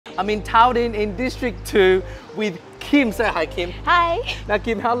I'm in Thao Dien in District 2 with Kim. Say hi, Kim. Hi. Now,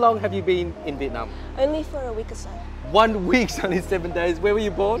 Kim, how long have you been in Vietnam? Only for a week or so. 1 week, only 7 days. Where were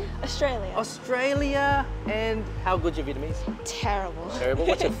you born? Australia. Australia. And how good's your Vietnamese? Terrible. Terrible.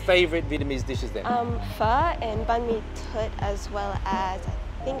 What's your favorite Vietnamese dishes then? Phở and bánh mì thịt, as well as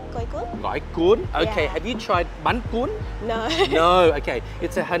I think gỏi cuốn. Gỏi cuốn. Okay, Yeah. have you tried bánh cuốn? No. No, okay.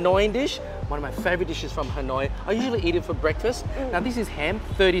 It's a Hanoi dish. One of my favorite dishes from Hanoi. I usually eat it for breakfast. Now this is ham,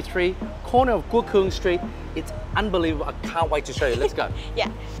 33, corner of Quốc, Hương Street. It's unbelievable. I can't wait to show you. Let's go. Yeah.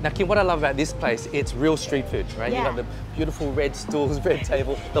 Now Kim, what I love about this place, it's real street food, right? You Yeah. have the beautiful red stools, red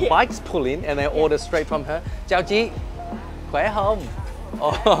table. The bikes pull in and they order straight from her. Chào chị, khỏe không?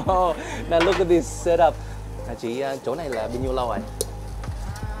 Oh, now look at this setup. Chị, chỗ này là bao nhiêu lâu rồi?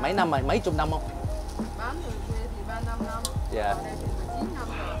 Mấy năm rồi? Mấy chục năm không? Bán được thì 3-5 năm. Yeah. Đây thì 9 năm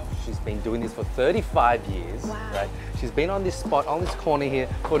rồi. She's been doing this for 35 years, right? She's been on this spot, on this corner here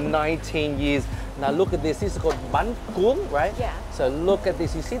for 19 years. Now look at this. This is called bánh cuốn, right? Yeah. So look at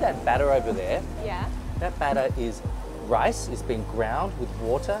this. You see that batter over there? Yeah. That batter is rice. It's been ground with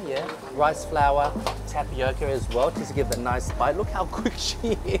water, yeah? Rice flour, tapioca as well, just to give it a nice bite. Look how quick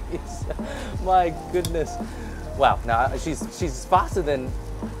she is. My goodness. Wow. Now she's faster than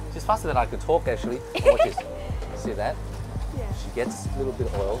I could talk actually. Watch this. See that? Yeah. She gets a little bit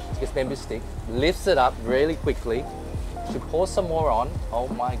of oil, she gets bamboo stick, lifts it up really quickly. She pours some more on. Oh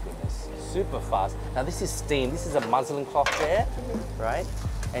my goodness, super fast. Now this is steam. This is a muslin cloth there, right?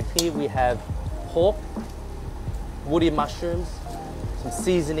 And here we have pork, woody mushrooms, some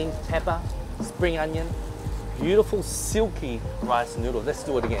seasoning, pepper, spring onion, beautiful silky rice noodles. Let's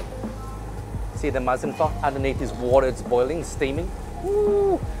do it again. See the muslin cloth underneath is water, it's boiling, steaming.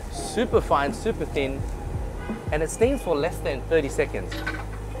 Woo! Super fine, super thin. And it steams for less than 30 seconds.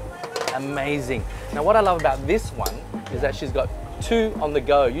 Amazing. Now what I love about this one is that she's got 2 on the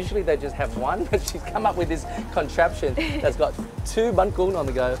go. Usually they just have 1, but she's come up with this contraption that's got 2 bánh cuốn on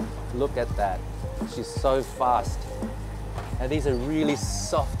the go. Look at that. She's so fast. And these are really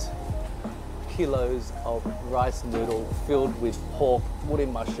soft kilos of rice noodle filled with pork, woody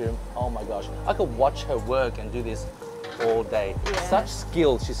mushroom. Oh my gosh. I could watch her work and do this all day. Yeah. Such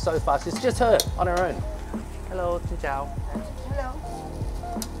skill. She's so fast. It's just her on her own. Hello, xin chào. Hello.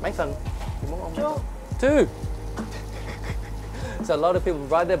 Mấy phần? Chị muốn không? Two. 2. So a lot of people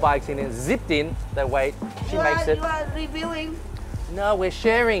ride their bikes in and zipped in, they wait, she makes it. You are reviewing. No, we're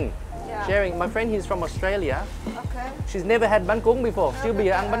sharing. Yeah. Sharing. My friend he's from Australia. Okay. She's never had bánh cuốn before. She'll be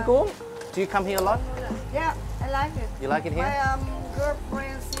ăn bánh cuốn. Do you come here a lot? Yeah, I like it. You like it here? My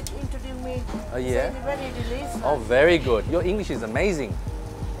girlfriend introduced me. Oh yeah? Saying ready to listen. Oh, very good. Your English is amazing.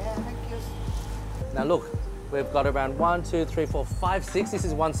 Yeah, thank you. Now look, we've got around 1, 2, 3, 4, 5, 6. This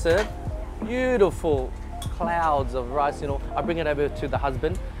is one serve. Beautiful clouds of rice noodle. I bring it over to the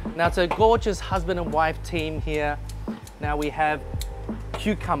husband. Now it's a gorgeous husband and wife team here. Now we have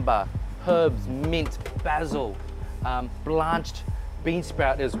cucumber, herbs, mint, basil, blanched bean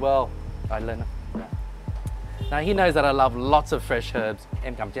sprout as well. Now he knows that I love lots of fresh herbs.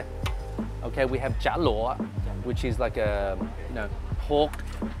 Em cầm chưa? Okay, we have chả lụa, which is like a pork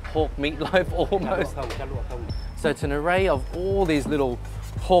meatloaf almost. So it's an array of all these little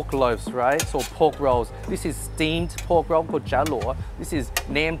pork loaves, right? So pork rolls. This is steamed pork roll called chả lụa. This is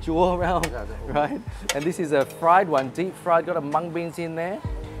nam chua roll, right? And this is a fried one, deep fried, got a mung beans in there.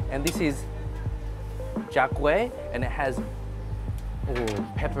 And this is chả quế, and it has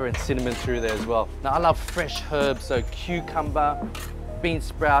pepper and cinnamon through there as well. Now I love fresh herbs, so cucumber, bean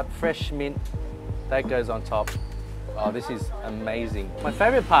sprout, fresh mint, that goes on top. Oh, this is amazing. My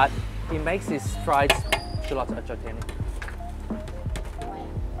favorite part, he makes this fried shallots.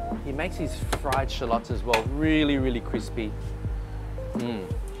 He makes these fried shallots as well, really, really crispy.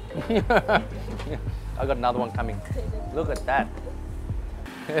 I got another one coming. Look at that.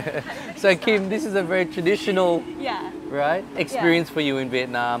 So Kim, this is a very traditional, right, experience for you in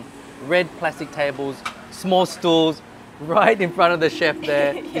Vietnam. Red plastic tables, small stools, right in front of the chef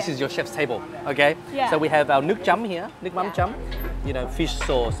there. This is your chef's table, okay? So we have our nước chấm here, nước mắm chấm. You know, fish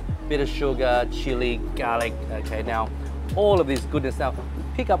sauce, bit of sugar, chili, garlic. Okay, now all of this goodness. Now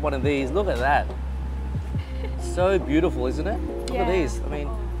pick up one of these. Look at that. So beautiful, isn't it? Look at these. I mean,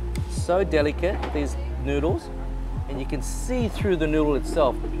 so delicate, these noodles. And you can see through the noodle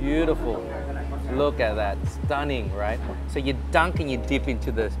itself. Beautiful. Look at that. Stunning, right? So you dunk and you dip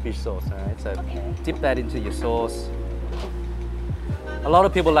into the fish sauce, all right? So dip that into your sauce. A lot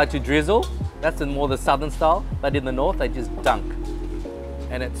of people like to drizzle. That's more the southern style. But in the north, they just dunk.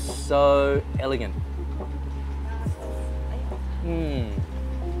 And it's so elegant.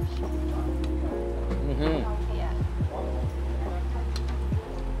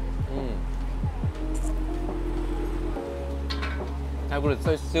 How good, it's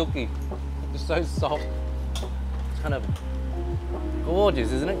so silky. It's so soft. It's kind of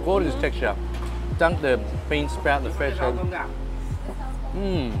gorgeous, isn't it? Gorgeous texture. Dunk the bean sprout, the fresh herb.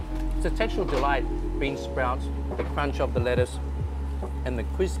 It's a textural delight. Bean sprouts, the crunch of the lettuce, and the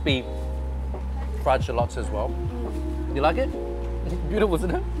crispy fried shallots as well. You like it? Beautiful,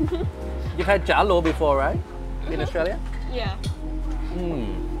 isn't it? You've had chả lụa before, right? In Australia? Yeah.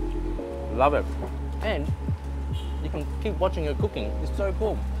 Love it. And you can keep watching her cooking. It's so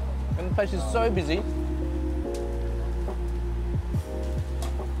cool. And the place is so busy.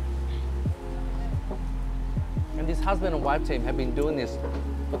 And this husband and wife team have been doing this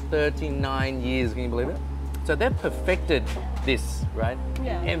for 39 years, can you believe it? So they've perfected this, right?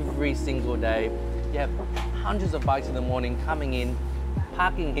 Yeah. Every single day. You have hundreds of bikes in the morning coming in,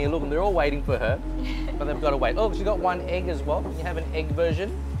 parking here. Look, and they're all waiting for her, but they've got to wait. Oh, she got one egg as well. You have an egg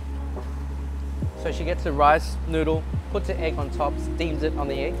version. So she gets a rice noodle, puts an egg on top, steams it on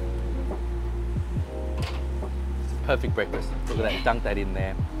the egg. It's a perfect breakfast. Look at that, dunk that in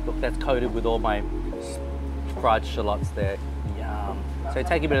there. Look, that's coated with all my fried shallots there. Yum. So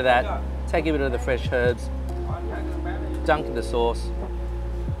take a bit of that, take a bit of the fresh herbs, dunk in the sauce.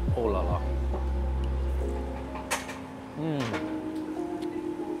 Oh la la.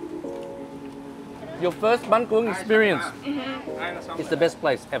 Your first bánh cuốn experience is the best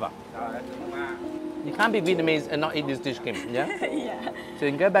place ever. You can't be Vietnamese and not eat this dish, Kim, yeah? Yeah. So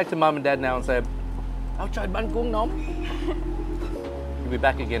you can go back to mum and dad now and say, I'll try bánh cuốn nóng. You'll be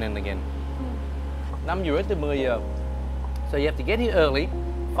back again and again. 5 giờ tới 10 giờ. So you have to get here early,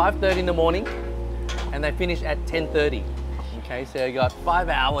 5:30 in the morning, and they finish at 10:30. Okay, so you got 5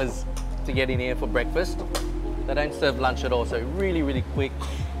 hours to get in here for breakfast. They don't serve lunch at all, so really, really quick.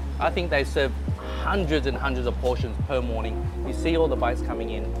 I think they serve hundreds and hundreds of portions per morning. You see all the bites coming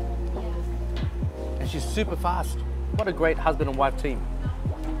in. And she's super fast. What a great husband and wife team.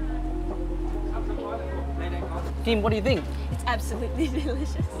 Kim, what do you think? It's absolutely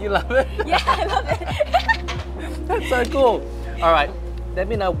delicious. You love it? Yeah, I love it. That's so cool. All right, let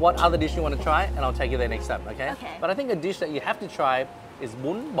me know what other dish you want to try and I'll take you there next time, okay? Okay. But I think a dish that you have to try is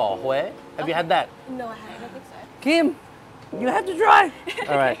bún bò Huế. Have you had that? No, I don't think so. Kim, you have to try.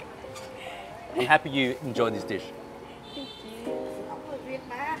 All right. I'm happy you enjoyed this dish. Thank you. Ở Việt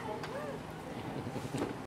Nam.